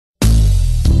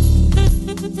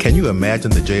Can you imagine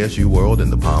the JSU world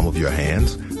in the palm of your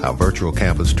hands? Our virtual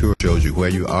campus tour shows you where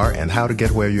you are and how to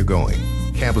get where you're going.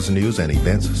 Campus news and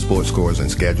events, sports scores and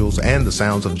schedules, and the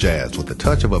sounds of jazz with the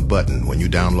touch of a button when you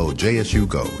download JSU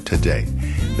Go today.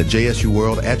 The JSU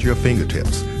world at your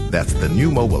fingertips. That's the new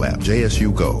mobile app,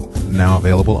 JSU Go. Now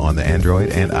available on the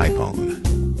Android and iPhone.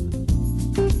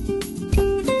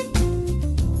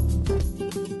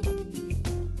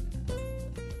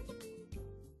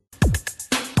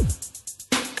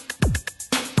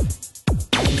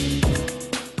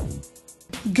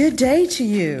 Good day to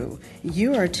you.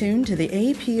 You are tuned to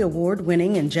the AP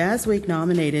Award-winning and Jazz Week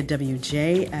nominated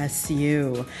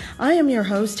WJSU. I am your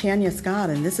host, Tanya Scott,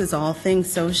 and this is All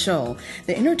Things Social,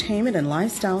 the entertainment and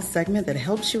lifestyle segment that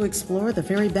helps you explore the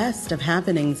very best of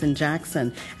happenings in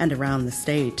Jackson and around the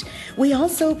state. We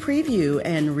also preview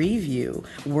and review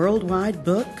worldwide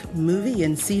book, movie,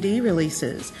 and CD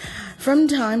releases. From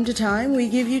time to time, we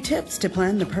give you tips to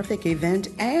plan the perfect event,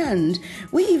 and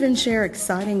we even share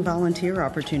exciting volunteer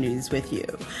opportunities with you.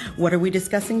 What are we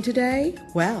discussing today?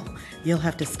 Well, you'll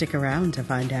have to stick around to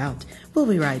find out. We'll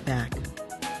be right back.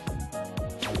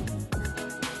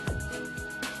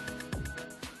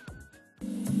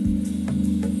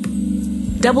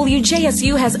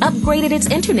 WJSU has upgraded its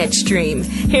internet stream.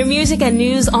 Hear music and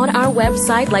news on our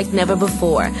website like never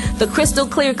before. The crystal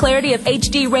clear clarity of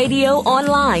HD radio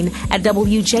online at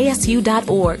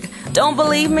WJSU.org. Don't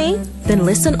believe me? Then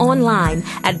listen online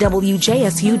at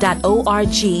WJSU.org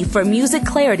for music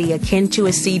clarity akin to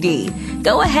a CD.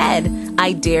 Go ahead.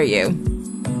 I dare you.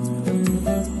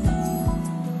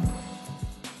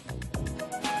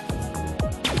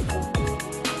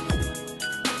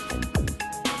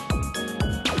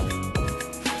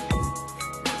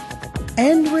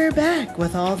 And we're back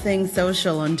with All Things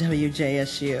Social on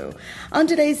WJSU. On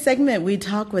today's segment, we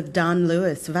talk with Don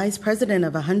Lewis, Vice President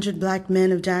of 100 Black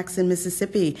Men of Jackson,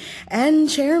 Mississippi, and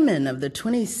Chairman of the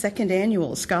 22nd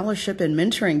Annual Scholarship and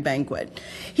Mentoring Banquet.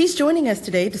 He's joining us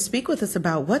today to speak with us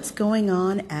about what's going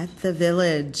on at the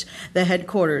Village, the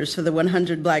headquarters for the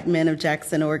 100 Black Men of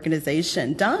Jackson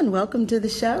organization. Don, welcome to the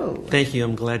show. Thank you.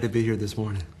 I'm glad to be here this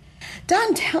morning.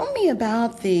 Don, tell me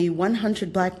about the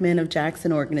 100 Black Men of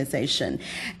Jackson organization,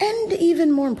 and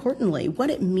even more importantly, what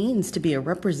it means to be a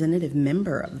representative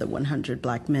member of the 100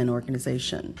 Black Men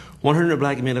organization. 100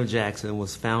 Black Men of Jackson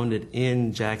was founded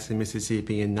in Jackson,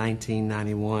 Mississippi in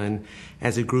 1991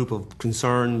 as a group of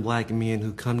concerned black men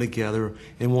who come together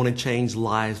and want to change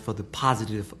lives for the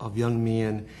positive of young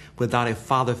men without a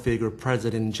father figure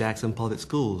present in Jackson public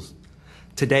schools.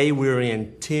 Today we're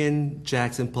in 10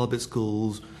 Jackson public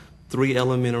schools, 3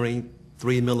 elementary,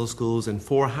 3 middle schools, and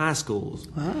 4 high schools.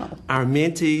 Wow. Our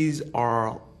mentees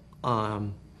are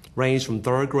range from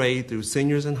 3rd grade through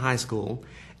seniors in high school,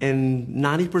 and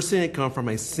 90% come from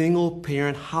a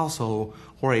single-parent household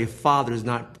where a father is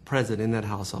not present in that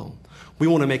household. We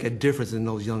want to make a difference in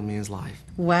those young men's life.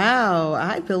 Wow,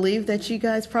 I believe that you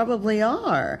guys probably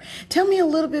are. Tell me a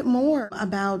little bit more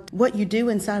about what you do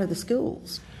inside of the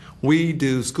schools. We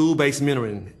do school-based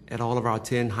mentoring at all of our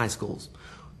 10 high schools.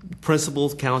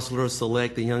 Principals, counselors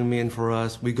select the young men for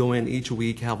us. We go in each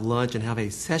week, have lunch, and have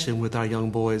a session with our young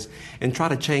boys and try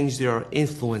to change their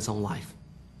influence on life.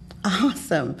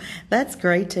 Awesome. That's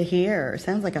great to hear.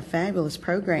 Sounds like a fabulous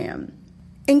program.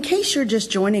 In case you're just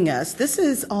joining us, this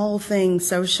is All Things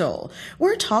Social.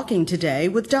 We're talking today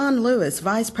with Don Lewis,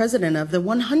 Vice President of the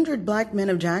 100 Black Men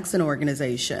of Jackson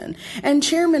organization and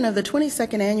Chairman of the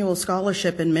 22nd Annual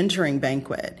Scholarship and Mentoring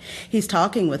Banquet. He's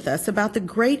talking with us about the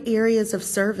great areas of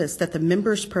service that the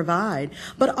members provide,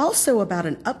 but also about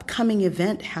an upcoming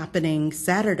event happening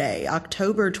Saturday,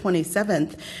 October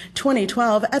 27th,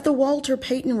 2012, at the Walter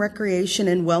Payton Recreation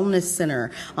and Wellness Center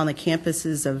on the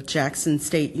campuses of Jackson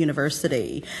State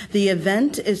University. The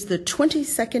event is the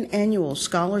 22nd Annual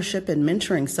Scholarship and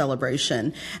Mentoring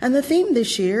Celebration, and the theme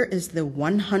this year is the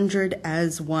 100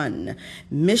 as One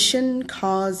Mission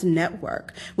Cause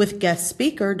Network, with guest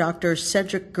speaker Dr.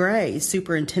 Cedrick Gray,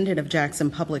 Superintendent of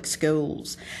Jackson Public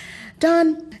Schools.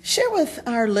 Don, share with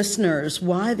our listeners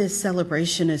why this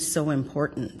celebration is so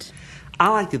important. I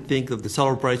like to think of the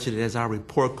celebration as our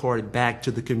report card back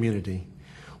to the community.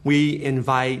 We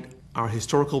invite our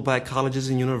historical black colleges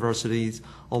and universities,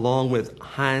 along with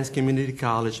Hines Community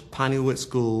College, Pineywood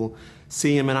School,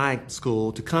 CM&I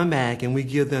School, to come back, and we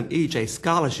give them each a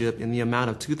scholarship in the amount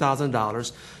of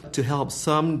 $2,000 to help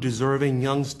some deserving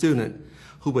young student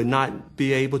who would not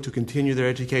be able to continue their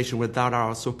education without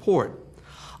our support.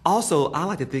 Also, I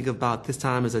like to think about this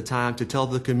time as a time to tell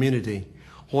the community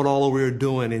what all we're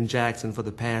doing in Jackson for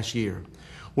the past year.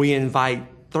 We invite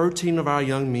 13 of our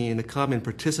young men to come and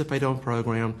participate on the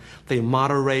program. They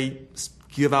moderate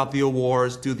give out the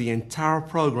awards, do the entire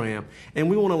program, and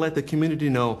we want to let the community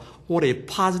know what a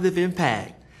positive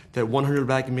impact that 100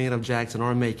 Black Men of Jackson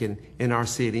are making in our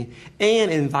city,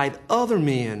 and invite other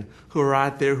men who are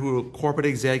out there who are corporate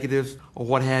executives or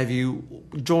what have you,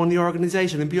 join the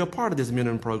organization and be a part of this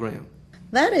mentoring program.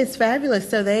 That is fabulous.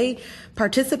 So they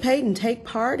participate and take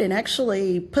part and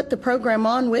actually put the program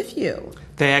on with you.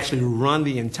 They actually run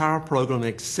the entire program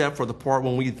except for the part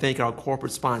when we thank our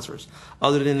corporate sponsors.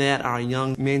 Other than that, our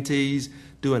young mentees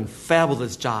do a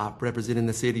fabulous job representing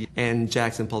the city and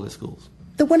Jackson Public Schools.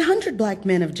 The 100 Black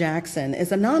Men of Jackson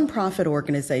is a nonprofit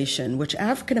organization which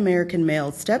African American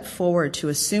males step forward to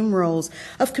assume roles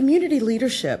of community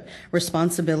leadership,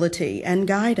 responsibility, and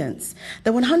guidance.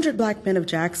 The 100 Black Men of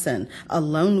Jackson,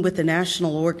 along with the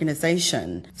national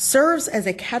organization, serves as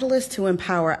a catalyst to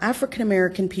empower African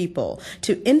American people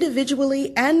to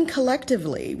individually and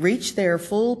collectively reach their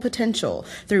full potential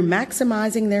through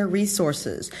maximizing their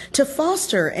resources, to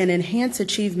foster and enhance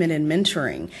achievement in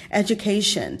mentoring,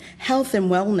 education, health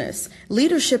and wellness,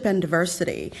 leadership and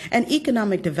diversity, and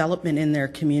economic development in their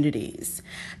communities.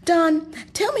 Don,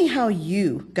 tell me how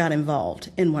you got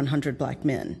involved in 100 Black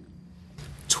Men.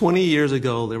 20 years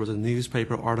ago, there was a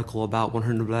newspaper article about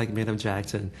 100 Black Men of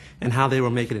Jackson and how they were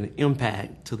making an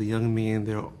impact to the young men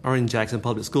that are in Jackson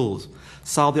Public Schools.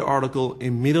 Saw the article,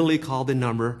 immediately called the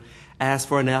number, asked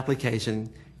for an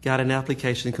application, got an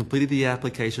application, completed the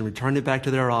application, returned it back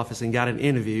to their office, and got an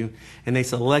interview, and they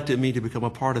selected me to become a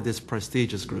part of this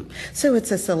prestigious group. So it's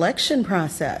a selection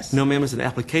process? No, ma'am, it's an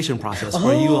application process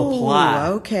where you apply.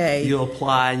 Okay. You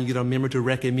apply, and you get a member to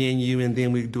recommend you, and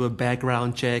then we do a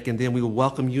background check, and then we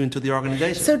welcome you into the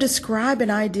organization. So describe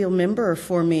an ideal member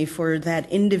for me, for that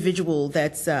individual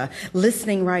that's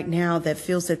listening right now that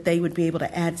feels that they would be able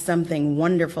to add something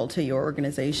wonderful to your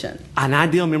organization. An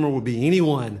ideal member would be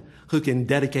anyone who can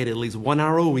dedicate at least 1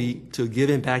 hour a week to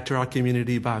giving back to our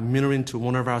community by mentoring to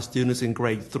one of our students in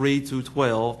grade 3 to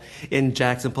 12 in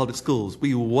Jackson Public Schools.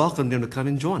 We welcome them to come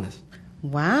and join us.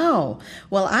 Wow.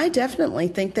 Well, I definitely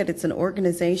think that it's an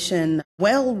organization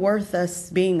well worth us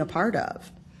being a part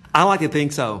of. I like to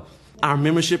think so. Our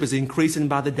membership is increasing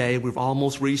by the day. We've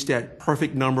almost reached that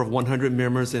perfect number of 100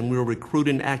 members, and we're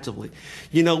recruiting actively.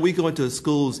 You know, we go into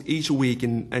schools each week,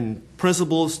 and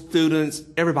principals, students,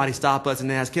 everybody stop us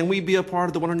and ask, can we be a part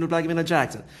of the 100 Black Men of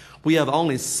Jackson? We have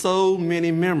only so many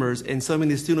members and so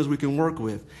many students we can work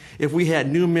with. If we had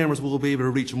new members, we'll be able to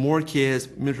reach more kids,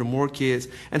 mentor more kids,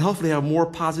 and hopefully have more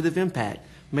positive impact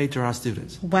made to our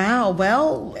students. Wow.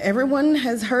 Well, everyone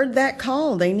has heard that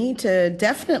call. They need to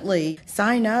definitely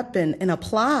sign up and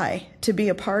apply to be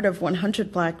a part of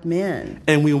 100 Black Men.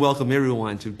 And we welcome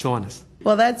everyone to join us.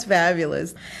 Well, that's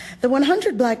fabulous. The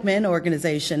 100 Black Men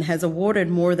organization has awarded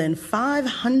more than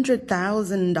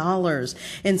 $500,000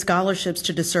 in scholarships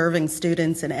to deserving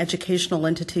students and educational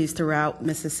entities throughout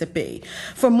Mississippi.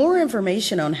 For more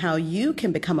information on how you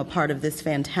can become a part of this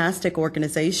fantastic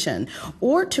organization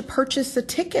or to purchase a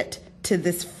ticket to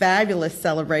this fabulous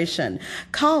celebration,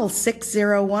 call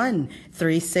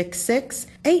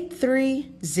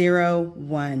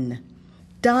 601-366-8301.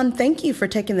 Don, thank you for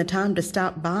taking the time to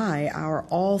stop by our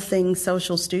All Things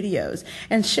Social studios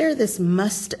and share this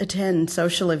must-attend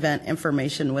social event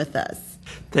information with us.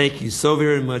 Thank you so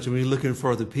very much, and we're looking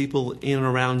for the people in and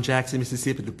around Jackson,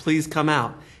 Mississippi to please come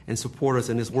out and support us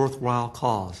in this worthwhile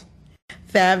cause.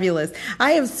 Fabulous.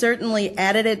 I have certainly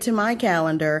added it to my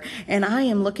calendar, and I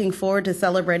am looking forward to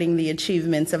celebrating the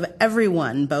achievements of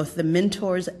everyone, both the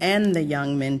mentors and the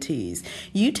young mentees.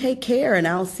 You take care, and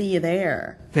I'll see you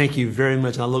there. Thank you very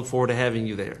much. I look forward to having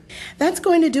you there. That's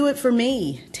going to do it for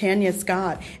me, Tanya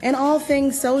Scott, and All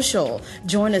Things Social.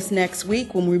 Join us next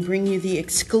week when we bring you the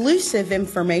exclusive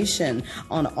information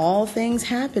on all things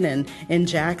happening in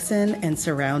Jackson and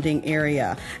surrounding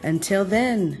area. Until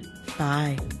then,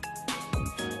 bye.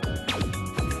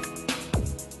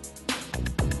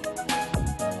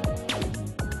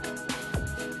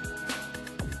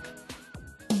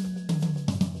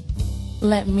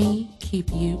 Let me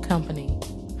keep you company.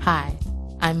 Hi,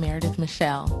 I'm Meredith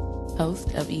Michelle,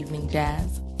 host of Evening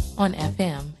Jazz on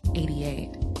FM 88.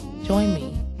 Join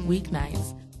me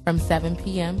weeknights from 7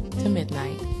 p.m. to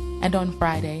midnight and on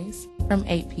Fridays from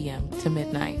 8 p.m. to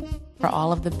midnight for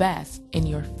all of the best in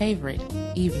your favorite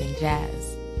evening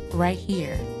jazz. Right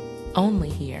here,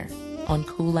 only here on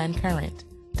Cool and Current,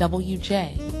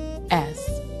 WJSU.